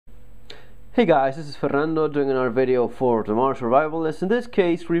Hey guys, this is Fernando doing another video for Tomorrow Survivalist. In this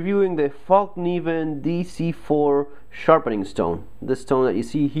case, reviewing the Fallkniven DC4 sharpening stone. This stone that you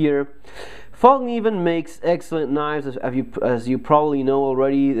see here. Fallkniven makes excellent knives, as you probably know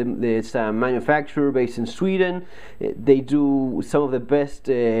already. It's a manufacturer based in Sweden. They do some of the best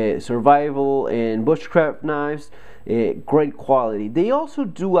survival and bushcraft knives. Great quality. They also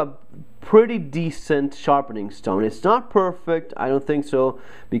do a pretty decent sharpening stone. It's not perfect, I don't think so,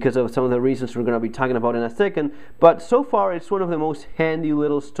 because of some of the reasons we're going to be talking about in a second, but so far it's one of the most handy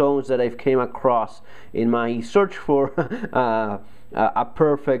little stones that I've came across in my search for a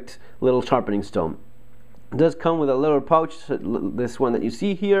perfect little sharpening stone. It does come with a little pouch. This one that you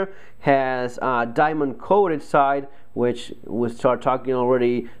see here has a diamond coated side, which we'll start talking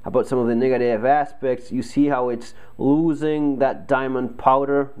already about some of the negative aspects. You see how it's losing that diamond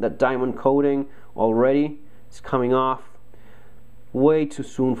powder, that diamond coating already. It's coming off way too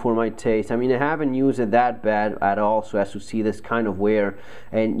soon for my taste. I mean, I haven't used it that bad at all, so as to see this kind of wear,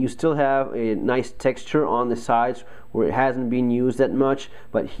 and you still have a nice texture on the sides where it hasn't been used that much,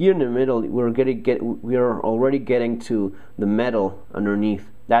 but here in the middle we are already getting to the metal underneath.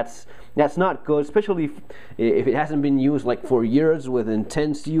 That's not good, especially if it hasn't been used like for years with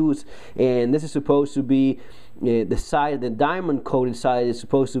intense use. And this is supposed to be the side, the diamond coated side is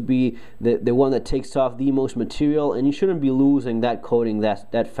supposed to be the one that takes off the most material, and you shouldn't be losing that coating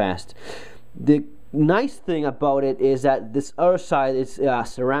that fast. The nice thing about it is that this other side is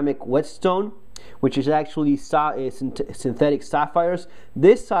ceramic whetstone, which is actually synthetic sapphires.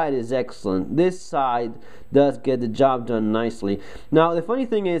 This side is excellent. This side does get the job done nicely. Now, the funny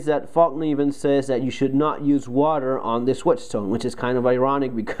thing is that Fallkniven says that you should not use water on this whetstone, which is kind of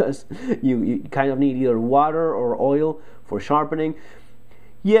ironic because you kind of need either water or oil for sharpening.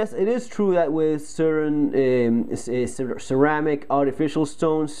 Yes, it is true that with certain ceramic artificial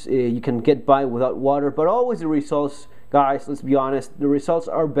stones, you can get by without water, but always the results, guys, let's be honest, the results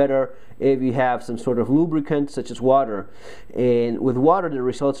are better if you have some sort of lubricant such as water. And with water, the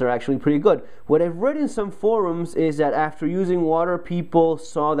results are actually pretty good. What I've read in some forums is that after using water, people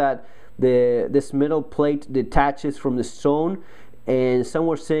saw that this metal plate detaches from the stone, and some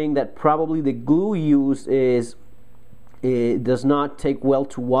were saying that probably the glue used it does not take well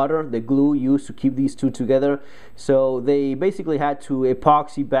to water, the glue used to keep these two together. So they basically had to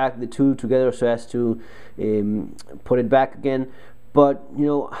epoxy back the two together so as to put it back again. But you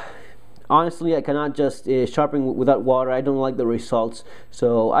know, honestly, I cannot just sharpen without water. I don't like the results,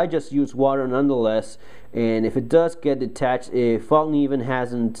 so I just use water nonetheless. And if it does get detached, if Fallkniven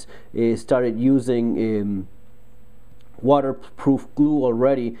hasn't started using waterproof glue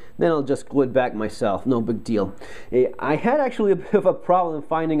already, then I'll just glue it back myself, no big deal. I had actually a bit of a problem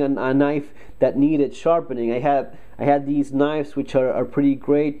finding a knife that needed sharpening. I had these knives which are pretty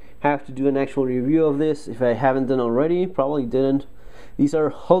great. Have to do an actual review of this if I haven't done already, probably didn't. These are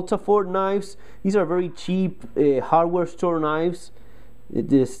Hultaford knives. These are very cheap hardware store knives.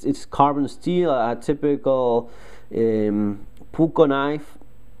 It's carbon steel, a typical puko knife,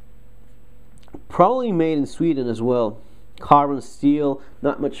 probably made in Sweden as well. Carbon steel,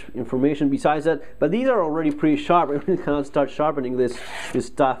 not much information besides that, but these are already pretty sharp. I really cannot start sharpening this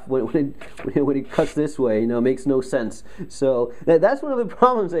stuff when it cuts this way. You know, it makes no sense. So that's one of the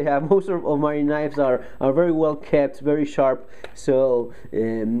problems I have. Most of my knives are very well kept, very sharp. So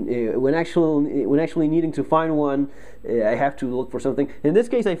when actually needing to find one, I have to look for something. In this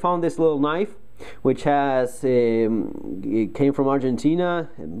case, I found this little knife, which has it came from Argentina.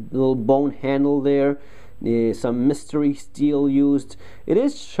 A little bone handle there. Some mystery steel used. It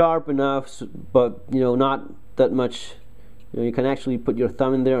is sharp enough, but you know, not that much. You can actually put your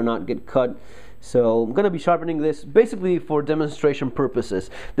thumb in there and not get cut. So I'm going to be sharpening this basically for demonstration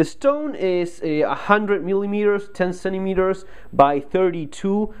purposes. The stone is 100 millimeters, 10 centimeters by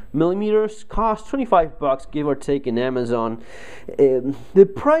 32 millimeters. Costs 25 bucks, give or take, in Amazon.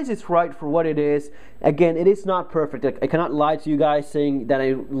 The price is right for what it is. Again, it is not perfect. I cannot lie to you guys saying that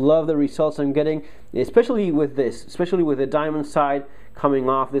I love the results I'm getting, especially with this, especially with the diamond side coming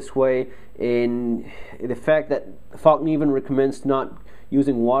off this way, and the fact that Fallkniven recommends not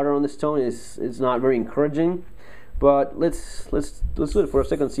using water on the stone is not very encouraging. But let's do it for a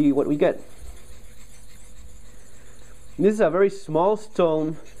second, see what we get. This is a very small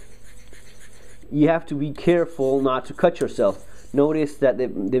stone. You have to be careful not to cut yourself. Notice that the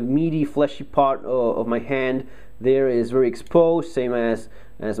meaty, fleshy part of my hand there is very exposed, same as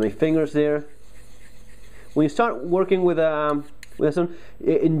my fingers there. When you start working with some,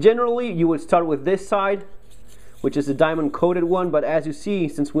 generally you would start with this side, which is the diamond coated one, but as you see,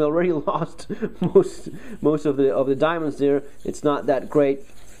 since we already lost most of the diamonds there, it's not that great.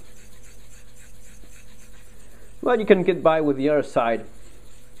 but you can get by with the other side.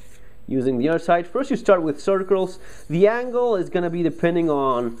 Using the other side, first you start with circles. The angle is going to be depending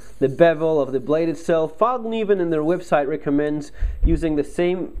on the bevel of the blade itself. Fallkniven in their website recommends using the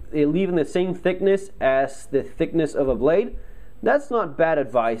same, leaving the same thickness as the thickness of a blade. That's not bad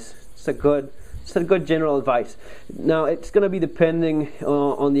advice. It's a good general advice. Now it's going to be depending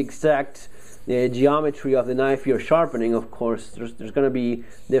on the exact geometry of the knife you're sharpening. Of course, there's going to be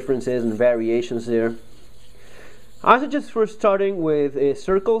differences and variations there. I suggest first starting with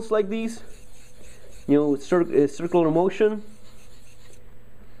circles like these, circular motion,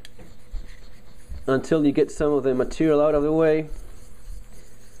 until you get some of the material out of the way.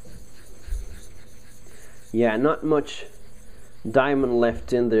 Yeah, not much diamond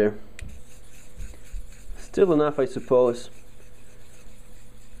left in there. Still enough, I suppose.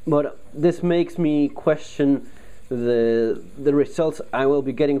 But this makes me question the results I will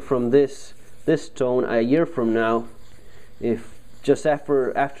be getting from this stone a year from now, if just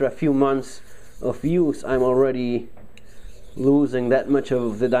after a few months of use I'm already losing that much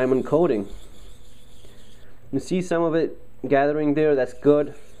of the diamond coating. You see some of it gathering there. That's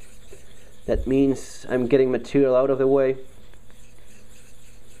good. That means I'm getting material out of the way.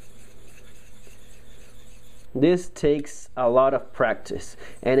 This takes a lot of practice,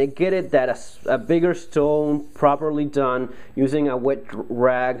 and I get it that a bigger stone properly done using a wet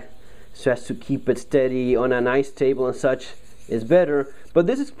rag so as to keep it steady on a nice table and such is better, but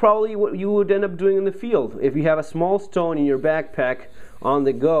this is probably what you would end up doing in the field. If you have a small stone in your backpack on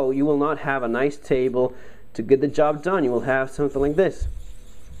the go, you will not have a nice table to get the job done. You will have something like this.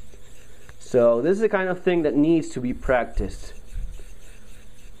 So this is the kind of thing that needs to be practiced.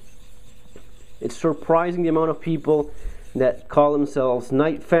 It's surprising the amount of people that call themselves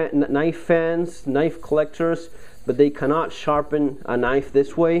knife fans, knife collectors, but they cannot sharpen a knife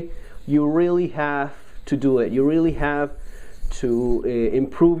this way. You really have to do it. You really have to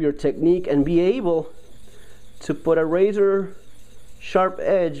improve your technique and be able to put a razor sharp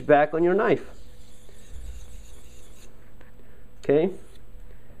edge back on your knife. Okay.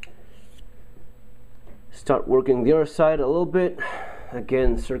 Start working the other side a little bit.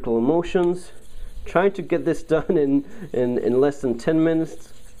 Again, circular motions. Trying to get this done in less than 10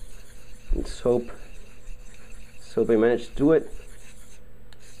 minutes. Let's hope I managed to do it.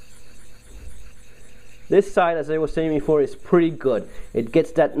 This side, as I was saying before, is pretty good. It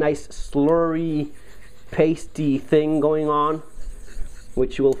gets that nice slurry, pasty thing going on,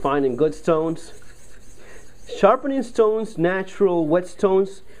 which you will find in good stones. Sharpening stones, natural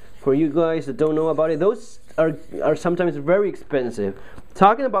whetstones, for you guys that don't know about it, those are sometimes very expensive.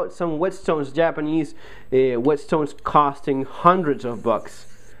 Talking about some whetstones, Japanese whetstones costing hundreds of bucks.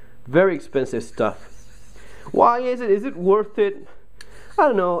 Very expensive stuff. Why is it? Is it worth it? I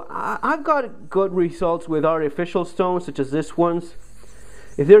don't know. I've got good results with artificial stones such as this ones.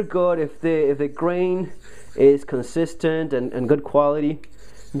 If they're good, if the grain is consistent and good quality,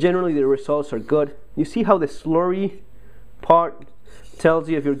 generally the results are good. You see how the slurry part tells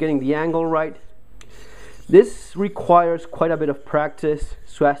you if you're getting the angle right? This requires quite a bit of practice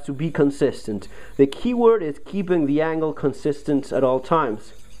so as to be consistent. The key word is keeping the angle consistent at all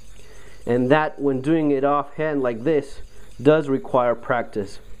times. And that, when doing it offhand like this, does require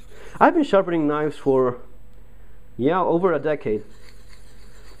practice. I've been sharpening knives for, over a decade.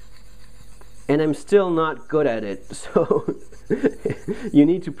 And I'm still not good at it. So you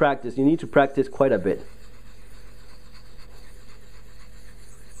need to practice. You need to practice quite a bit.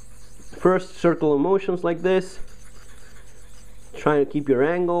 First, circular motions like this, trying to keep your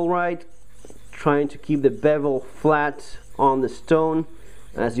angle right, trying to keep the bevel flat on the stone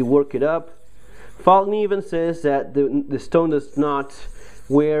as you work it up. Fallkniven says that the stone does not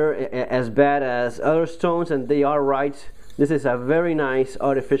wear as bad as other stones, and they are right. This is a very nice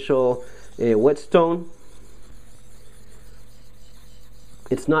artificial whetstone.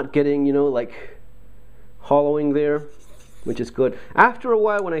 It's not getting, like hollowing there, which is good. After a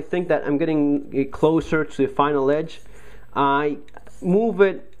while, when I think that I'm getting closer to the final edge, I move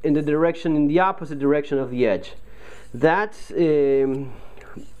it in the opposite direction of the edge. That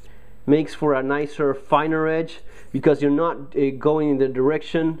makes for a nicer, finer edge, because you're not going in the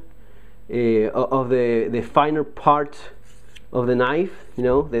direction of the finer part of the knife,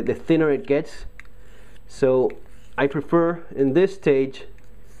 the thinner it gets. So I prefer, in this stage,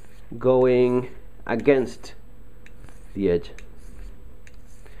 going against the edge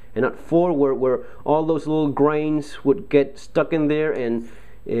and not forward, where all those little grains would get stuck in there and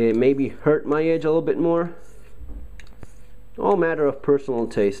maybe hurt my edge a little bit more. All matter of personal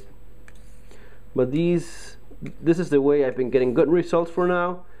taste, but this is the way I've been getting good results for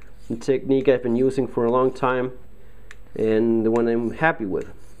now. The technique I've been using for a long time. and the one I'm happy with.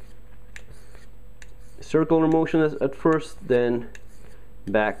 Circular motion at first, then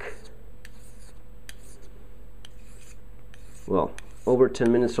back. Well, over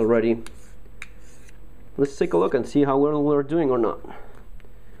 10 minutes already. Let's take a look and see how well we're doing or not.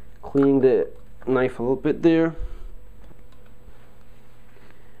 Cleaning the knife a little bit there.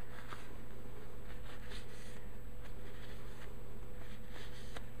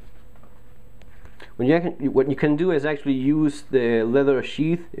 What you can do is actually use the leather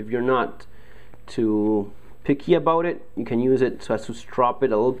sheath. If you're not too picky about it, you can use it so as to strop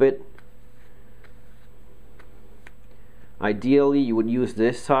it a little bit. Ideally, you would use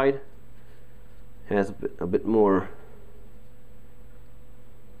this side. It has a bit more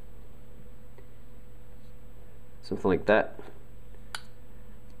something like that.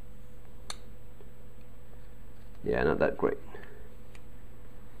 Yeah, not that great.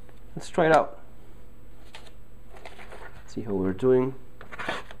 Let's try it out. See how we're doing.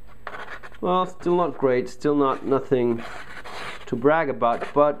 Well, still not great, still nothing to brag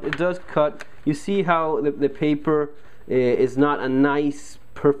about, but it does cut. You see how the paper is not a nice,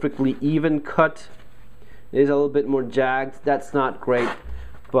 perfectly even cut. It is a little bit more jagged. That's not great,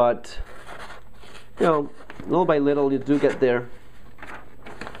 but you know, little by little you do get there.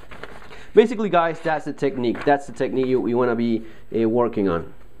 Basically, guys, that's the technique. That's the technique you want to be working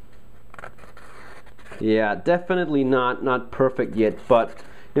on. Yeah, definitely not perfect yet, but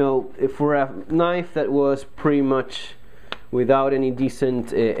you know, if for a knife that was pretty much without any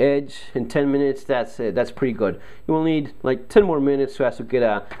decent edge in 10 minutes, that's pretty good. You will need like 10 more minutes so as to get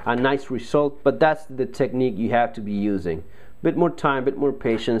a nice result, but that's the technique you have to be using. Bit more time, bit more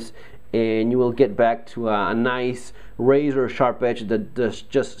patience, and you will get back to a nice razor sharp edge that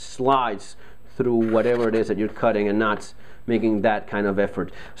just slides through whatever it is that you're cutting and not making that kind of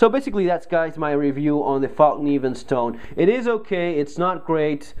effort. So basically, that's, guys, my review on the Fallkniven stone. It is okay, it's not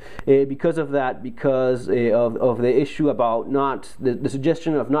great because of that, because of the issue about the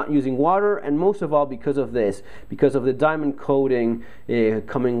suggestion of not using water, and most of all because of this, because of the diamond coating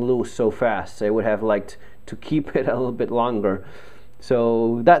coming loose so fast. I would have liked to keep it a little bit longer.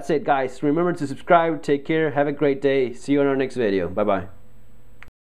 So that's it, guys. Remember to subscribe, take care, have a great day, see you on our next video. Bye bye.